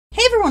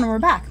and we're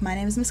back. My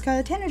name is Miss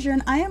Scarlet Tanager,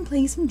 and I am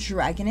playing some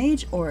Dragon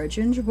Age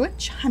Origins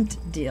Witch Hunt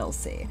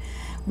DLC.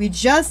 We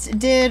just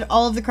did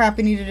all of the crap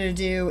we needed to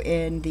do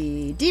in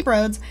the Deep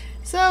Roads,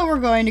 so we're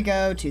going to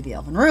go to the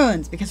Elven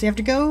Ruins, because we have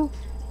to go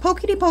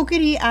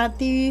pokety-pokety at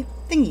the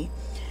thingy.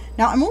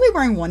 Now, I'm only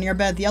wearing one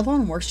earbud. The other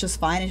one works just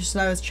fine. It's just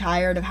that I was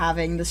tired of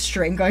having the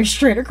string going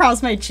straight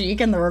across my cheek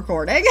in the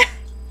recording.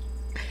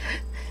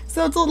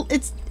 So it's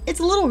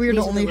a little weird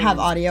to only have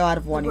audio out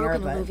of one ear,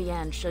 but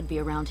Morrigan should be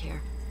around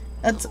here.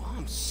 That's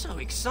I'm so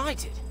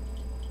excited.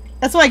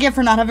 That's what I get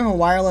for not having a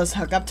wireless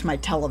hookup to my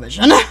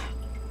television.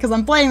 Because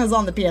I'm playing this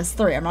on the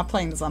PS3. I'm not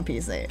playing this on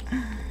PC.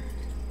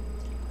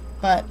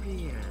 But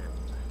Morrigan.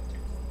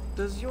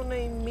 Does your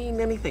name mean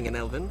anything in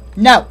Elven?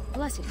 no.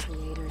 Blessed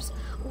creators,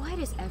 why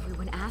does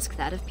everyone ask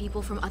that of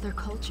people from other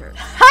cultures?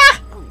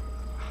 Ha! Oh,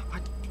 I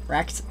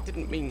Wrecked.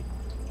 didn't mean...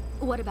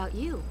 What about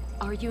you?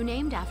 Are you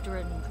named after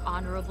an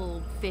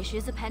honorable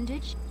fish's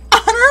appendage?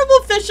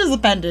 Honorable fish's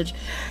appendage.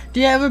 Do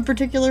you have a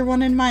particular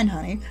one in mind,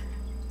 honey?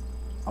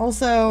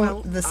 Also,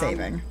 Well, the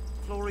saving.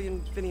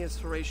 Florian Phineas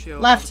Horatio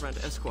Left.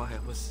 Albrand Esquire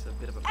was a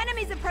bit of a...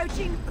 Enemies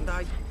approaching! And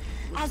I...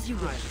 As you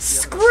wish.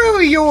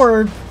 Screw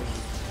your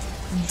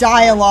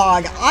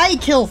dialogue. I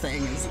kill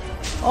things.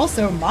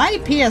 Also, my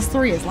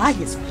PS3 is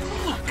laggy as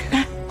fuck.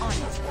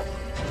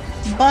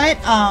 But,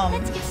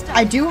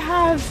 I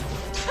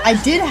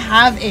did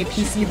have a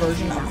PC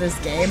version of this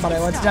game, but I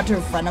lent it out to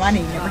a friend of mine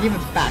and he never gave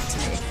it back to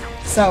me.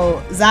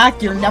 So,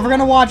 Zach, you're never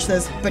gonna watch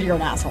this, but you're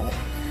an asshole.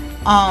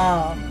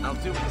 I'll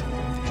do it.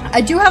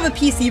 I do have a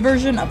PC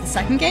version of the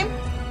second game.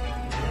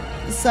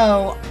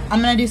 So,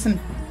 I'm gonna do some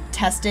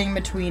testing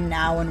between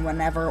now and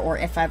whenever, or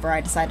if ever I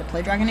decide to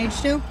play Dragon Age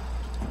 2.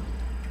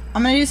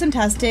 I'm gonna do some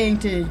testing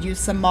to use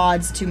some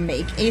mods to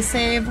make a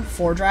save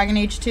for Dragon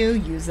Age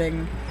 2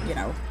 using, you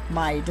know,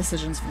 my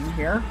decisions from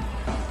here.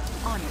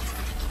 On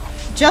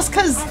it. Just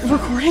because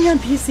recording on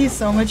PC is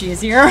so much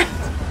easier.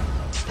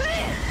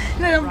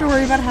 And I don't have to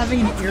worry about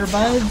having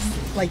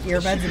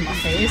earbuds in my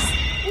face.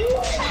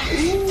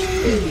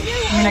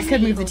 I mean, I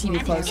could move the TV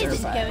closer,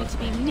 but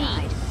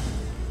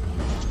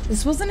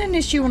this wasn't an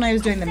issue when I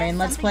was doing the main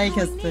Let's Play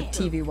because the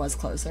TV was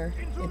closer.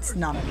 It's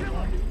not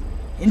anymore.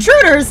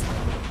 Intruders!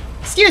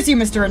 Excuse you,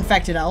 Mr.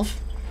 Infected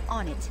Elf.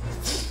 On it.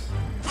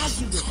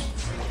 As you wish.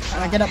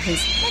 Get up,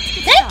 please.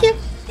 Thank you!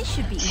 This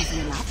should be easy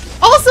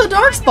enough. Also,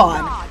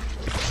 Darkspawn!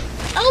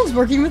 I was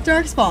working with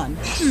Darkspawn.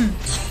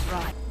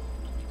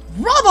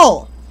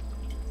 Rubble!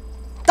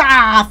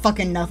 Ah,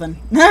 fucking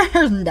nothing.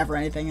 There's never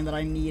anything that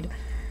I need.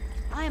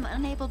 I am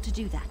unable to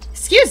do that.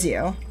 Excuse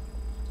you?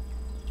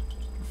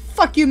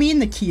 Fuck you mean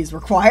the key's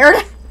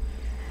required?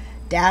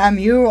 Damn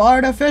you,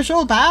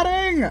 artificial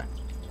padding!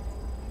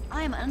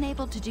 I am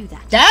unable to do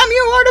that. Damn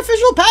you,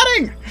 artificial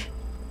padding!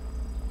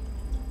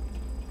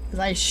 As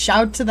I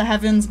shout to the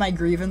heavens my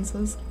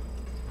grievances.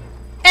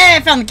 Hey,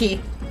 I found the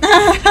key!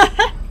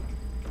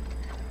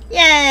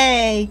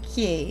 Yay,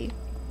 key.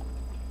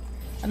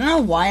 I don't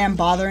know why I'm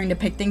bothering to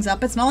pick things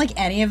up. It's not like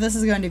any of this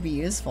is going to be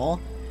useful.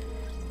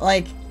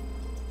 Like,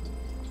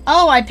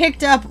 oh, I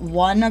picked up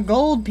one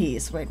gold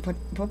piece. Wait,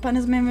 what button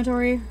is my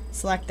inventory?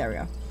 Select, there we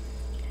go.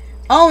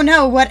 Oh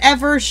no,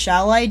 whatever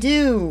shall I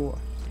do?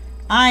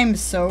 I'm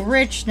so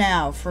rich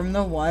now from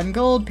the one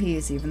gold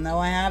piece, even though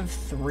I have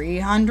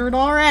 300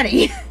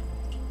 already.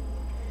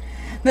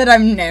 That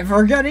I'm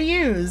never gonna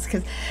use.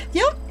 Cause,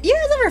 you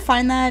guys ever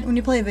find that when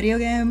you play a video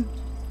game?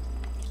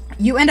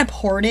 You end up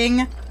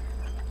hoarding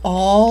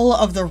all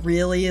of the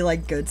really,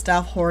 like, good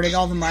stuff. Hoarding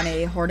all the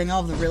money. Hoarding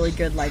all of the really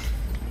good, like,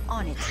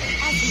 On it.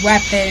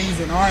 weapons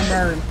and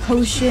armor and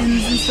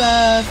potions and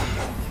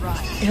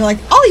stuff. You're like,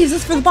 I'll use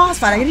this for the boss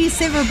fight. I need to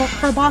save it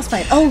for a boss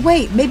fight. Oh,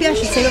 wait. Maybe I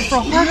should save it for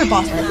a harder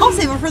boss fight. I'll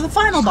save it for the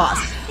final boss.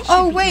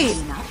 Oh, wait.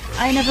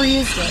 I never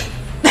used it.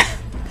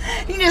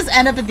 You just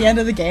end up at the end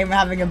of the game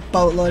having a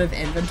boatload of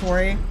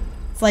inventory.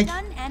 It's like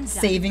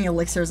saving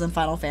elixirs in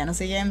Final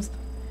Fantasy games.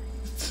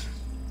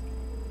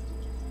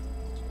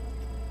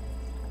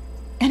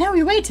 And now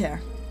we wait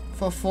here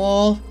for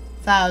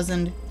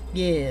 4,000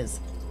 years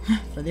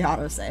for the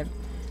autosave.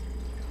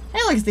 Hey,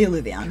 look, it's the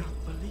Alluvion. I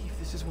can't believe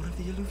this is one of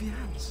the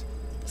Alluvians.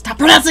 Stop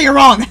pronouncing it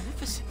wrong!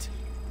 Magnificent.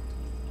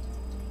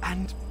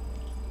 And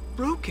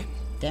broken.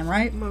 Damn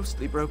right.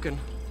 Mostly broken.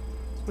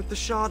 With the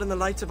shard and the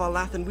lights of our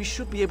Lathan, we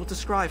should be able to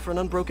scry for an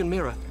unbroken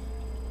mirror.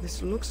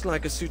 This looks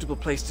like a suitable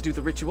place to do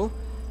the ritual.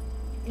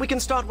 We can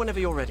start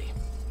whenever you're ready.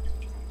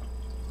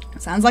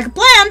 Sounds like a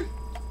plan!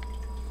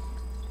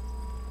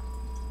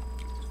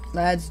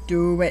 Let's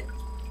do it.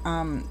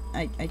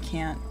 I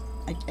can't.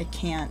 I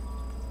can't.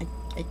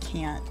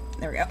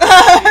 There we go.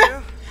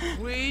 Here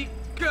we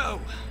go!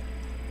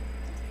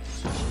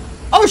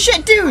 Oh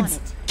shit,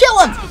 dudes! Kill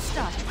him!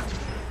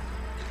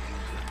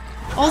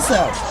 Also,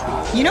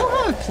 you know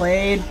how I've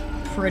played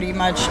pretty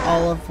much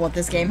all of what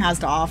this game has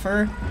to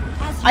offer?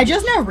 I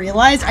just now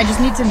realized I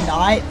just need to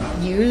not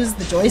use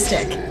the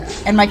joystick,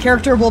 and my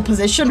character will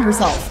position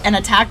herself and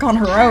attack on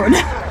her own.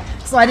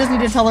 So I just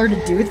need to tell her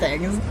to do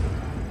things.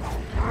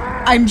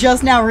 I'm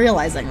just now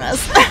realizing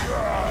this.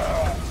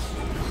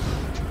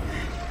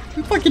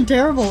 I'm fucking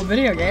terrible at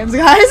video games,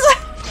 guys.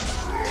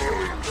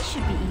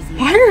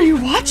 Why are you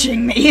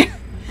watching me?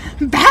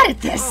 I'm bad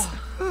at this.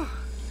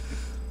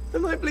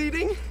 Am I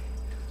bleeding?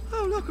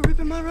 Oh, look, a rip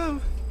in my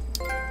robe.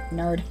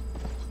 Nerd.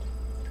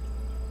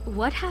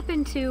 What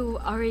happened to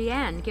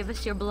Ariane? Give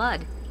us your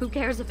blood. Who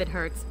cares if it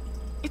hurts?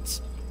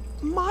 It's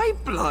my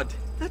blood.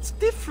 That's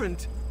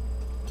different.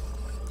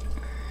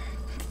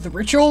 The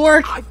ritual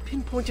work? I've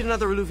pinpointed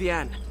another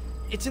Illuvian.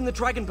 It's in the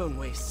Dragonbone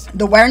wastes.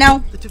 The where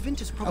now? The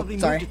Tevintus probably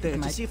sorry. moved it there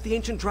to see if the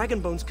ancient dragon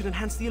bones could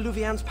enhance the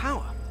Illuvian's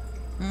power.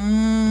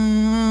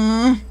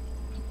 I've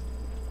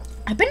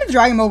been to the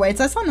Dragon Ball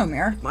Waits. I saw no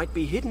mirror. Might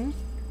be hidden.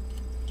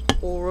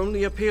 Or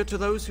only appear to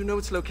those who know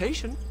its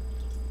location.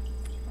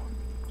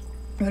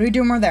 What are we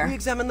doing more there? We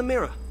examine the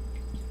mirror.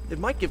 It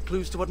might give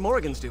clues to what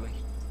Morrigan's doing.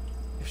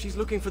 If she's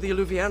looking for the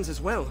Illuvians as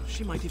well,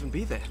 she might even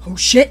be there. Oh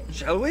shit!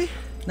 Shall we?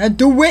 Let's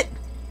do it!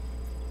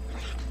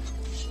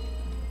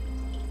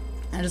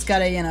 I just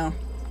gotta, you know,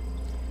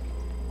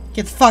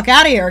 get the fuck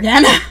out of here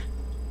again.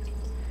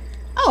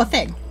 Oh, a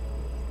thing.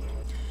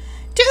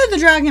 To the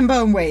Dragon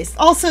Bone Waste.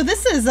 Also,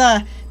 this is,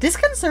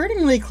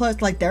 disconcertingly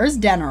close. Like, there's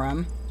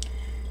Denerim.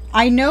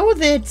 I know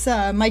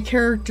that, my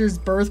character's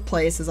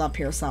birthplace is up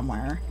here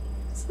somewhere.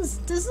 This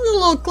is a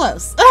little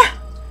close.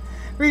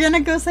 We're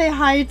gonna go say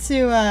hi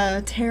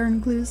to,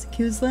 Terran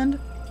Kuzland.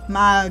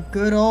 My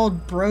good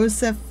old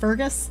Broseph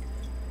Fergus.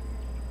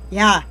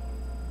 Yeah,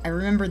 I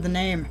remember the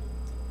name.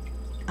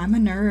 I'm a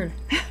nerd.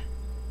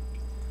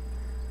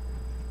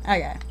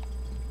 Okay.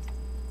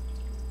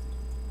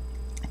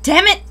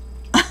 Damn it!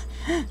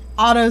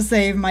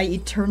 Autosave my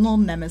eternal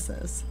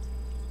nemesis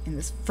in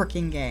this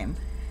freaking game.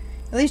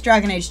 At least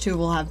Dragon Age 2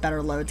 will have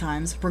better load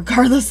times,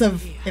 regardless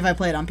of if I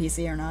play it on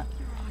PC or not.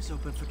 Your eyes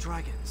open for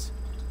dragons.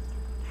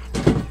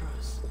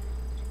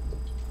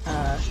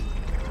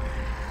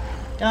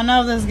 Don't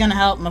know if this is gonna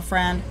help, my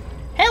friend.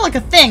 Hey, look,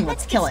 a thing!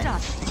 Let's kill it.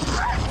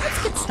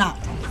 Let's get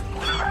stopped.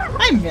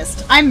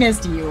 I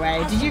missed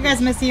UA. Did you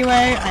guys miss UA?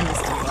 I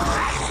missed UA.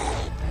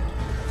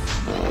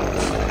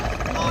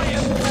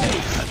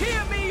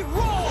 Hear me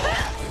roar!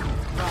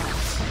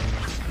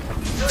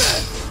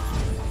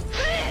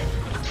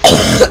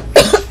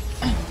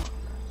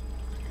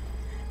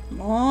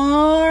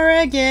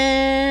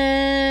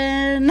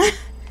 Morrigan!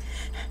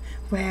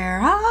 Where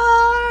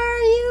are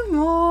you,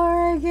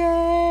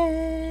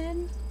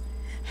 Morrigan?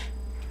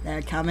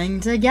 They're coming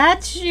to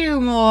get you,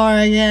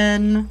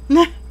 Morrigan.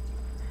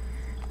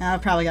 Now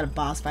I've probably got a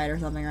boss fight or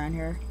something around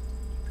here.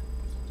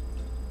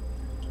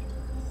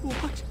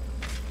 What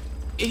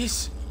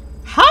is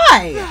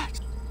Hi! that?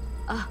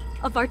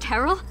 Of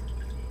Arterral?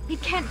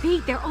 It can't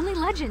be. They're only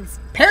legends.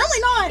 Apparently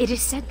not! It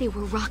is said they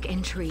were rock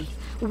and tree,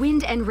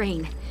 wind and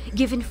rain,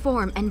 given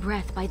form and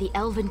breath by the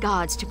elven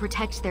gods to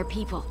protect their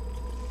people.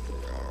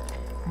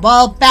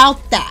 Well,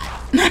 about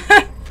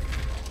that.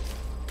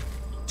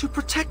 To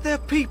protect their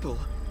people?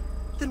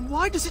 Then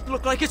why does it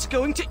look like it's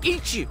going to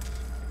eat you?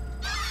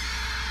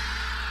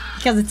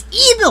 Because it's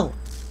evil!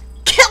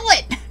 Kill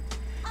it!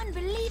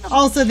 Unbelievable.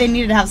 Also, they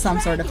needed to have some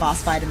sort of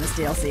boss fight in this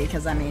DLC,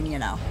 because, I mean, you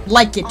know,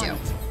 like you do.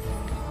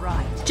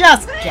 Right.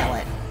 Just kill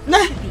it.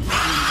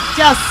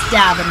 Just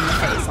stab it in the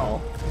face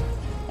hole.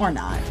 Or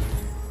not.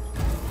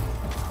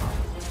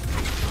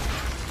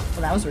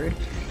 Well, that was rude.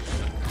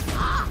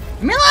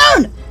 Leave me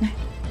alone!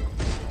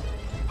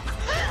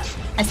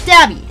 I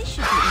stab you. This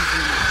should be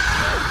easy.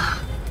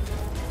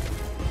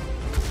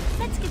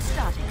 Let's get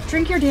started.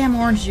 Drink your damn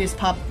orange juice,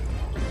 pup.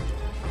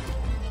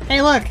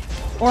 Hey, look.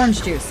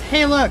 Orange juice.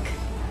 Hey, look.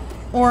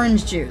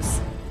 Orange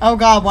juice. Oh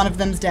god, one of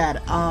them's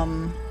dead.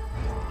 And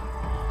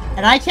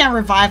I can't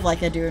revive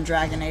like I do in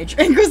Dragon Age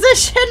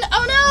Inquisition.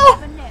 Oh no!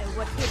 Never know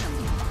what hit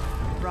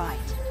 'em. Right.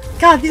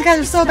 God, these guys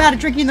are so bad at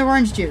drinking their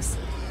orange juice.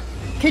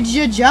 Could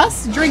you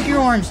just drink your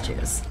orange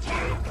juice?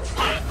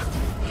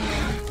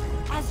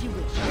 As you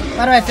wish.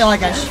 Why do I feel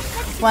like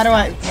why do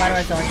I feel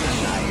like I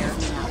should die here?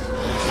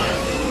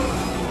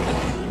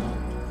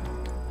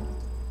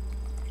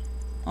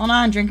 Hold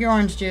on, drink your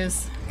orange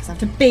juice. Because I have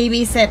to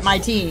babysit my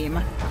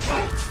team.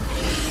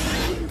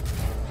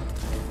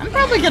 I'm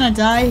probably gonna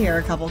die here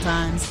a couple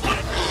times.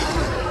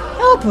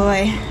 Oh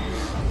boy.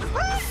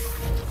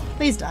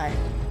 Please die.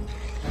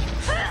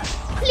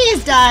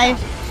 Please die.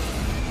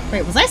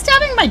 Wait, was I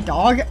stabbing my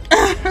dog?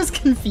 I was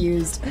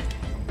confused.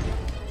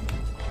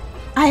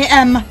 I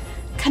am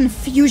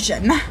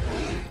confusion.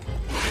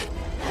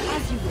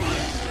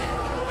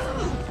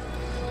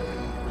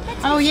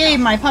 Oh yay,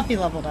 my puppy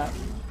leveled up.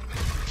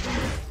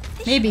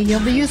 Maybe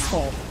he'll be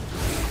useful.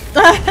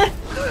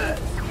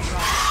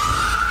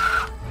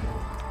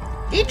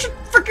 Eat your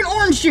freaking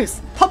orange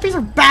juice! Puppies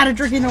are bad at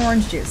drinking their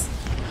orange juice.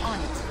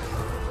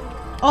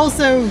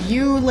 Also,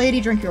 you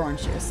lady, drink your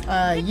orange juice.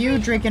 You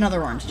drink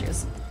another orange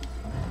juice.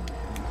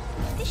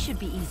 This should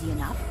be easy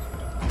enough.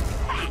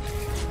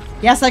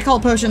 Yes, I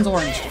call potions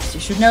orange juice. You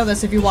should know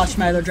this if you watched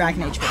my other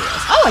Dragon Age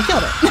videos. Oh, I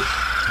killed it!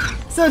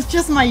 So it's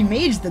just my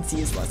mage that's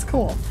useless.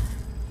 Cool.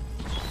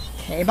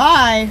 Okay,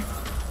 bye!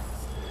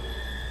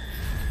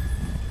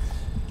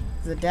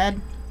 Is it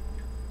dead?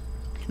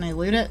 Can I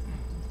loot it?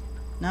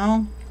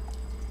 No?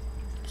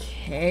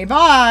 Okay,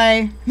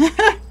 bye!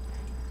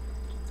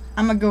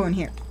 I'm gonna go in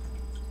here.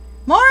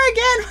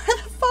 Morrigan, where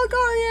the fuck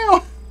are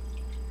you?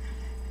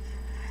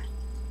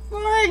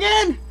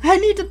 Morrigan, I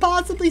need to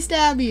possibly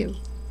stab you.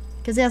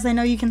 Because yes, I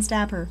know you can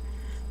stab her.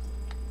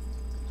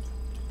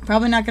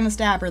 Probably not going to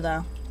stab her,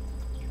 though.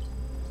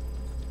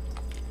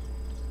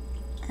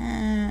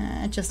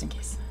 Just in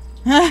case.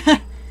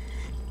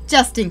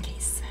 Just in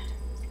case.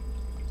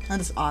 I'll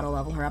just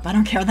auto-level her up. I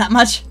don't care that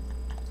much.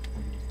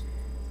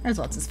 There's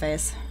what's his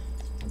face.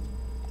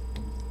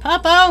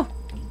 Popo!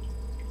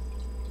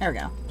 There we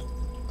go.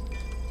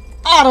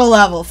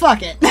 Auto-level.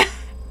 Fuck it.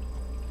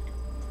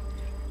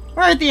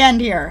 We're at the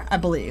end here, I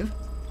believe.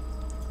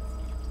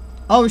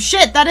 Oh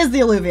shit, that is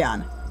the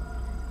Alluvion.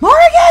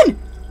 Morrigan!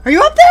 Are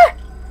you up there?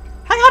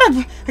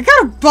 I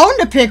got a bone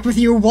to pick with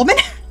you, woman.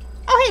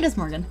 Oh, hey, it is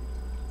Morgan.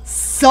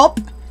 Sup?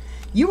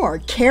 You are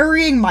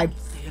carrying my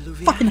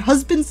fucking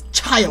husband's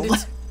child.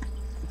 It's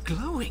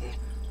glowing.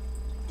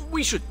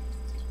 We should...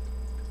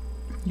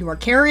 You are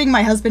carrying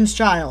my husband's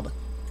child.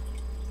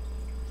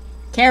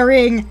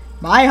 Carrying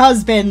my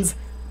husband's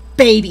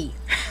baby.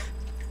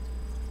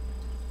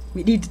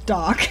 We need to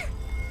talk.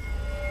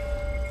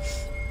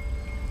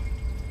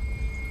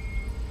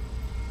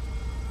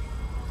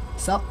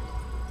 Sup?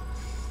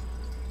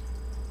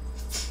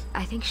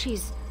 I think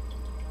she's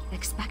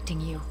expecting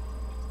you.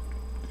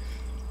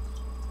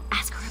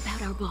 Ask her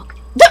about our book.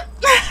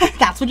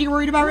 That's what you're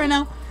worried about right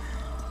now?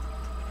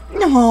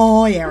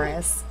 No,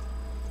 Eris.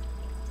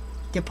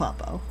 You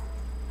puppo.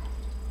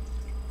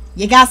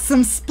 You got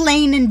some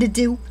splaining to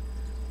do.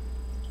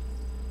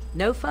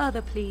 No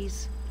further,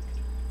 please.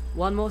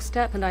 One more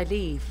step and I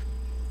leave.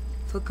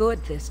 For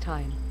good this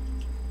time.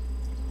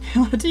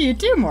 What do you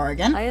do,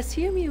 Morrigan? I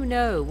assume you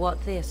know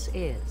what this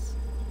is.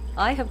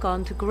 I have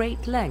gone to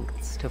great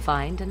lengths to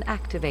find and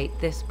activate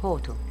this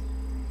portal.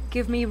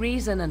 Give me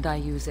reason and I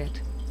use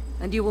it,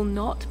 and you will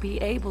not be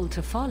able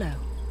to follow.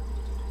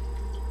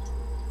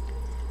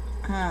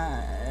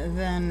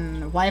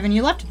 Then why haven't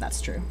you left if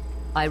that's true?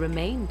 I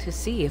remained to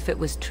see if it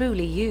was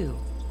truly you.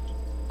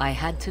 I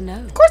had to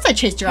know. Of course I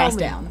chased your Tell ass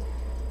me, down.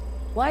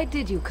 Why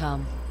did you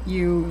come?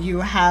 You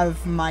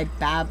have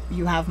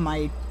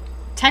my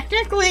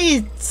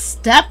technically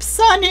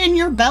stepson in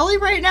your belly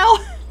right now?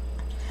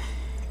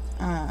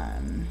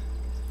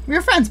 We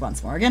were friends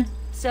once, Morgan.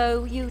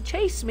 So you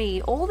chased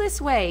me all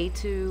this way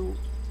to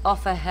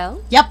offer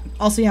help? Yep.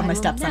 Also, you have my I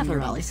stepson in will your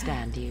never belly.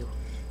 understand you,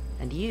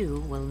 and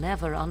you will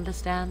never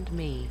understand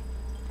me.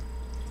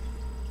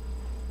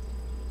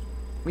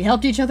 We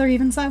helped each other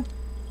even so?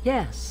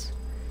 Yes,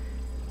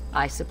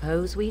 I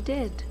suppose we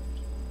did.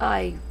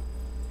 I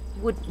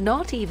would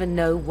not even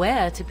know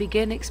where to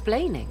begin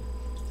explaining.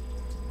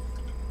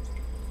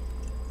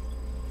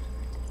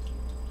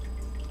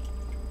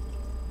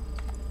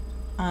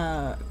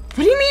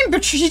 What do you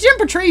mean? She didn't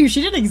betray you.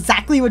 She did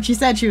exactly what she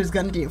said she was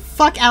gonna do.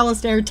 Fuck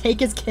Alistair, take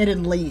his kid,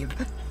 and leave.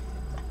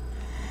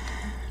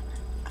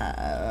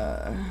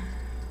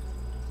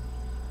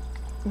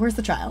 Where's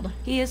the child?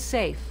 He is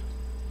safe,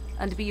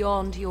 and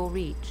beyond your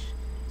reach.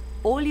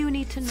 All you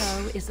need to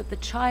know is that the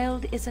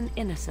child is an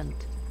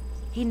innocent.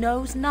 He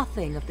knows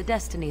nothing of the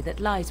destiny that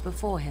lies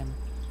before him.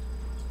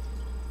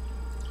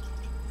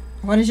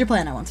 What is your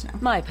plan, I want to know?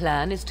 My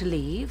plan is to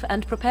leave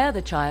and prepare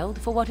the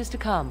child for what is to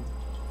come.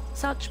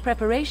 Such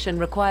preparation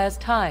requires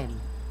time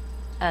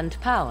and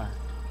power.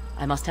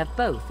 I must have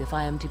both if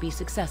I am to be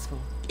successful.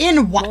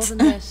 In what? More than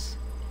this,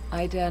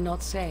 I dare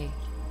not say,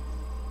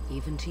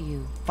 even to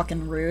you.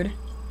 Fucking rude.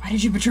 Why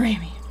did you betray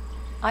me?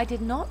 I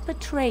did not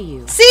betray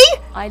you. See?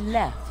 I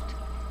left,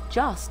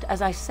 just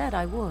as I said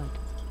I would.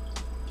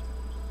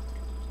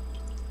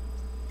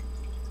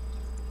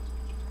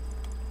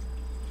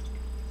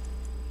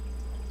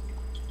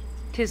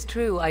 'Tis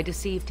true I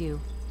deceived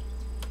you.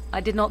 I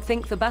did not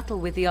think the battle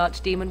with the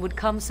Archdemon would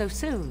come so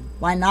soon.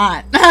 Why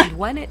not? And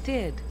when it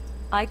did,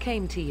 I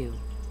came to you.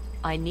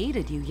 I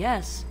needed you,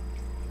 yes,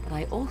 but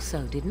I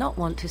also did not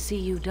want to see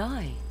you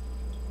die.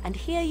 And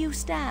here you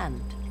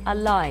stand,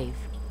 alive.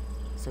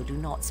 So do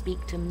not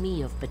speak to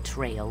me of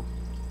betrayal.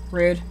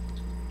 Rude.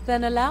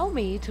 Then allow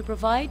me to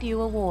provide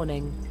you a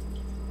warning.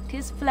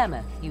 'Tis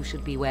Flemeth you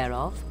should beware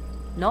of,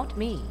 not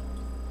me.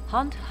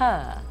 Hunt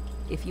her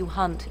if you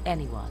hunt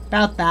anyone.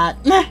 About that.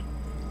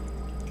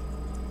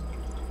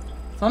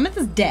 Flemeth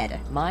is dead.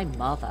 My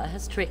mother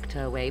has tricked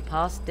her way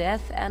past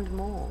death and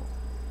more.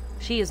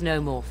 She is no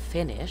more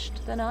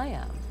finished than I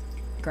am.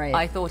 Great.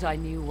 I thought I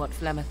knew what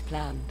Flemeth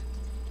planned.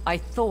 I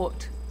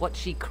thought what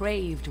she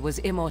craved was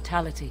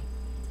immortality.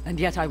 And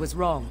yet I was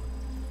wrong.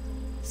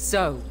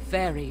 So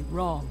very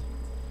wrong.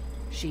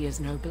 She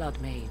is no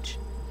blood mage.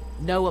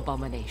 No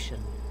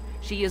abomination.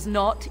 She is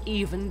not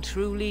even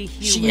truly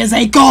human. She is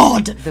a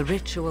god! The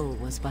ritual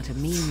was but a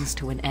means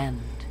to an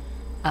end.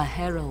 A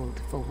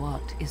herald for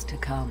what is to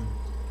come.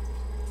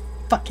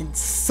 Fucking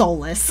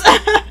soulless.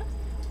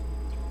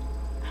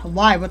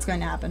 Why? What's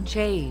going to happen?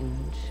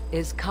 Change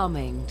is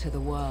coming to the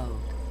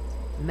world.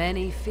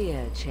 Many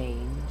fear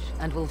change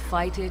and will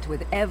fight it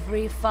with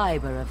every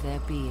fiber of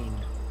their being.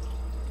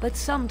 But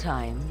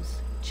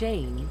sometimes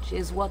change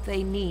is what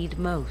they need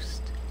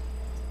most.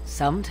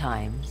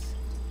 Sometimes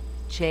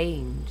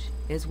Change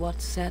is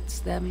what sets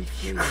them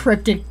free.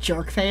 Cryptic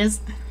jerk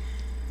face.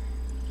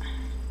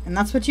 And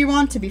that's what you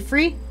want, to be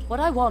free? What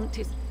I want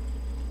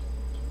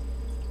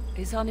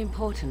is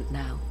unimportant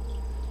now.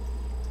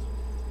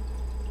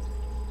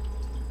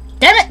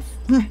 Damn it!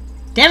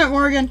 Damn it,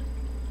 Morrigan!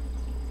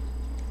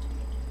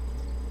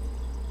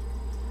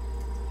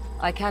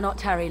 I cannot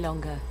tarry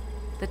longer.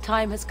 The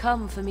time has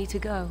come for me to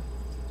go.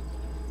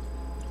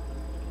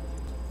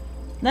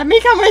 Let me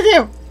come with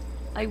you!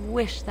 I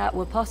wish that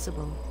were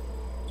possible,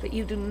 but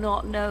you do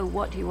not know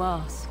what you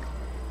ask.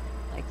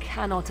 I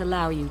cannot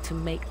allow you to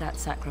make that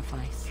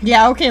sacrifice.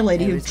 Yeah, okay,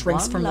 lady There who is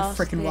drinks one from the last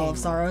frickin' Well of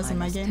thing Sorrows I in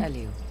my must game. tell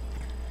you,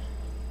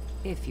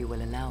 if you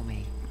will allow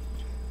me.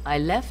 I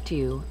left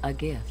you a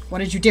gift. What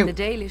did you do? The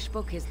Dalish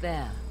book is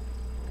there,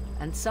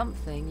 and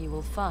something you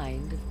will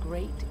find of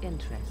great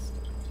interest.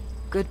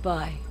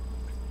 Goodbye,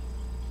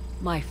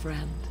 my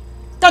friend.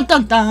 Dun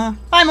dun dun!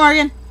 Bye,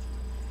 Morrigan!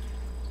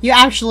 You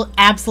actually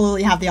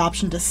absolutely have the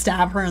option to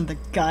stab her in the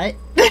gut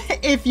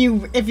if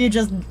you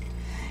just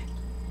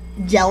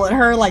yell at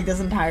her like this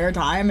entire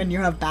time and you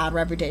have bad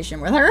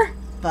reputation with her,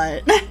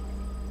 but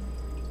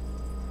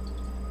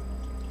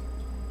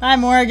bye,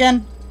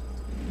 Morrigan.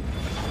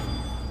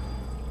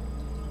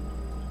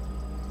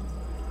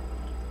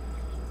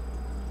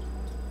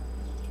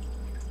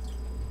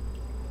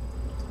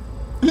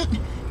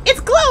 It's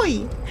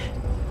Chloe!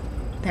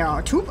 There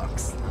are 2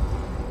 books.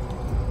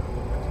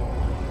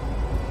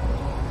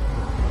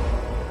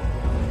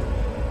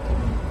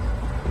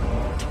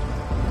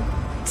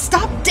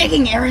 Stop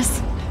digging,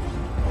 Eris!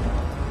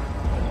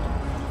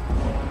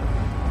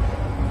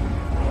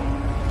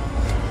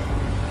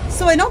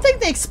 So I don't think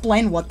they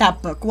explained what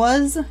that book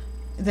was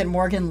that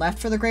Morrigan left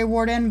for the Grey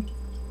Warden.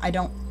 I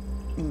don't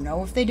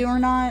know if they do or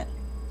not.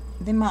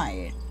 They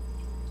might.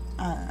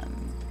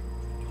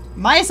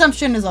 My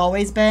assumption has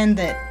always been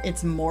that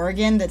it's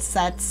Morrigan that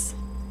sets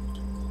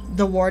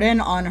the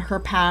Warden on her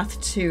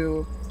path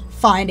to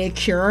find a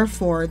cure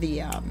for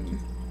the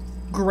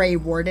Grey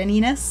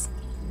Wardeniness.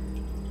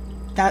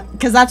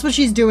 Because that's what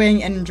she's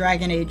doing in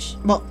Dragon Age.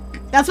 Well,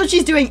 that's what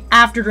she's doing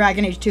after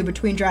Dragon Age 2,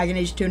 between Dragon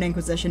Age 2 and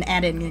Inquisition,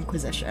 and in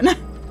Inquisition.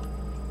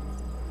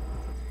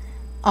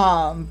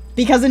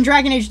 Because in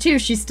Dragon Age 2,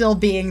 she's still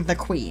being the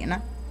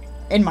queen.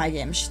 In my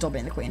game, she's still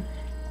being the queen.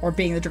 Or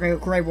being the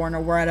Grey Warden,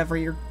 or whatever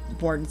your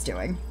warden's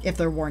doing. If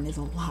their warden is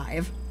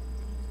alive.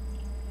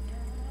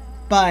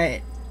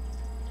 But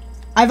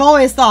I've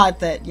always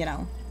thought that, you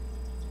know,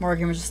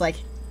 Morrigan was just like,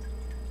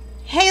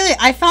 hey,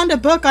 I found a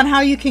book on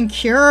how you can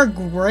cure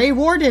Grey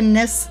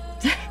Wardenness.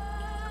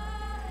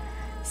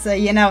 So,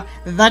 you know,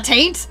 the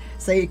taint,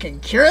 so you can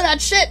cure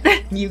that shit.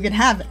 You can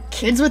have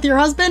kids with your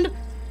husband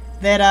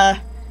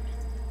that,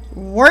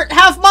 weren't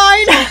half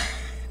mine.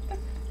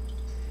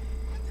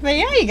 But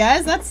yeah, you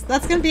guys,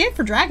 that's gonna be it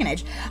for Dragon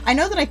Age. I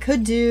know that I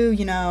could do,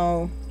 you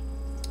know,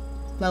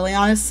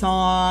 Leliana's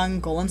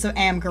Song, Golems of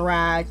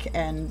Amgarak,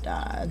 and,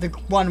 the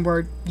one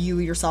where you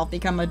yourself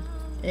become a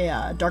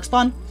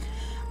Darkspawn.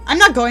 I'm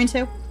not going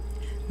to.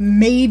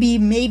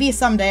 Maybe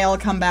someday I'll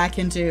come back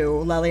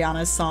into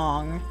Leliana's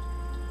Song,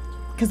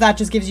 because that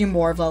just gives you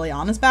more of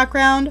Leliana's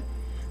background.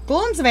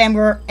 Golems of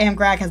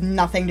Amgarak has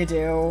nothing to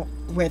do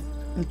with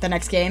the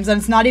next games, and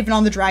it's not even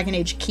on the Dragon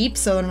Age Keep,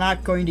 so they're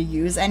not going to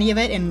use any of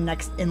it in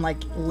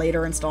like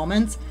later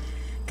installments,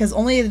 because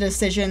only the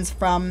decisions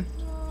from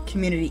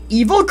community.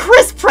 Evil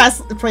Chris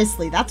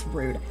Presley, that's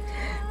rude.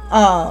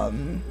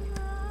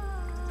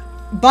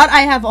 But I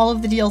have all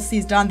of the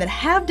DLCs done that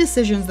have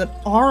decisions that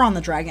are on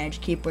the Dragon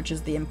Age Keep, which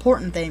is the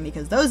important thing,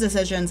 because those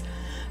decisions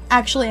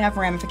actually have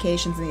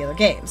ramifications in the other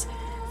games.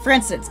 For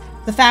instance,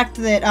 the fact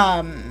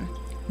that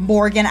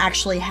Morrigan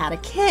actually had a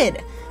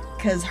kid,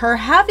 because her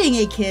having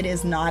a kid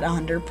is not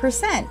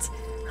 100%.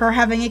 Her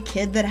having a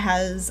kid that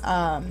has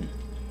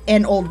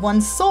an old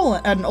god's soul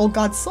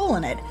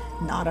in it,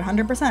 not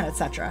 100%,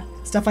 etc.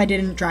 Stuff I did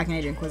in Dragon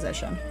Age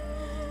Inquisition.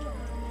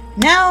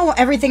 Now,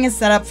 everything is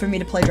set up for me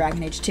to play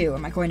Dragon Age 2.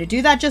 Am I going to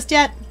do that just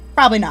yet?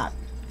 Probably not.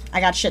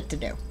 I got shit to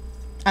do.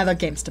 Other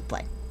games to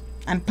play.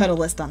 And put a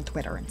list on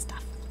Twitter and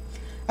stuff.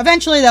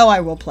 Eventually, though, I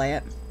will play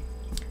it.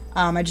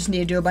 I just need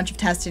to do a bunch of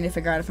testing to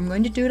figure out if I'm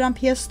going to do it on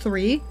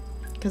PS3,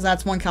 because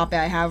that's one copy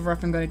I have, or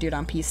if I'm going to do it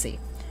on PC.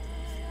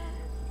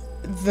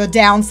 The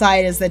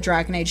downside is that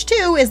Dragon Age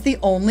 2 is the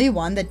only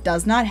one that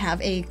does not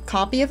have a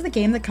copy of the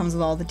game that comes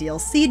with all the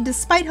DLC,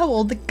 despite how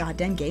old the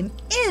goddamn game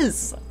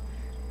is.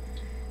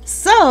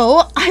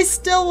 So, I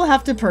still will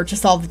have to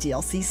purchase all the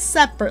DLC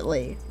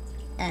separately.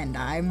 And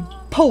I'm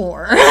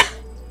poor.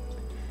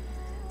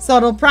 So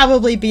it'll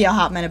probably be a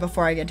hot minute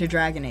before I get to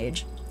Dragon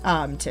Age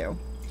 2.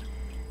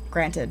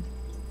 Granted,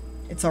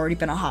 it's already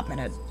been a hot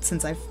minute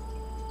since I've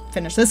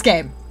finished this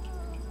game.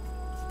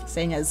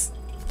 Seeing as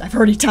I've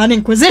already done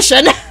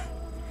Inquisition.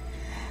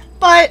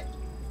 But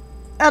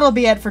that'll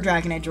be it for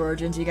Dragon Age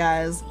Origins, you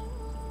guys.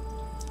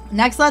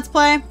 Next Let's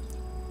Play,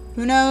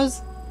 who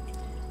knows?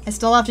 I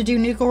still have to do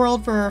Nuka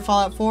World for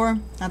Fallout 4.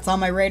 That's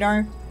on my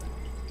radar.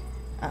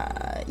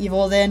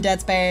 Evil Within, Dead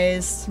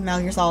Space,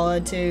 Metal Gear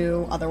Solid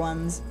 2, other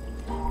ones.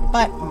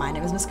 But my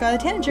name is Miss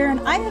Scarlet Tanager, and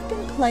I have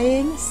been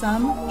playing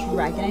some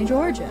Dragon Age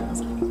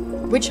Origins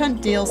Witch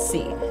Hunt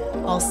DLC.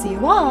 I'll see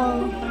you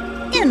all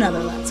in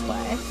another Let's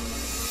Play.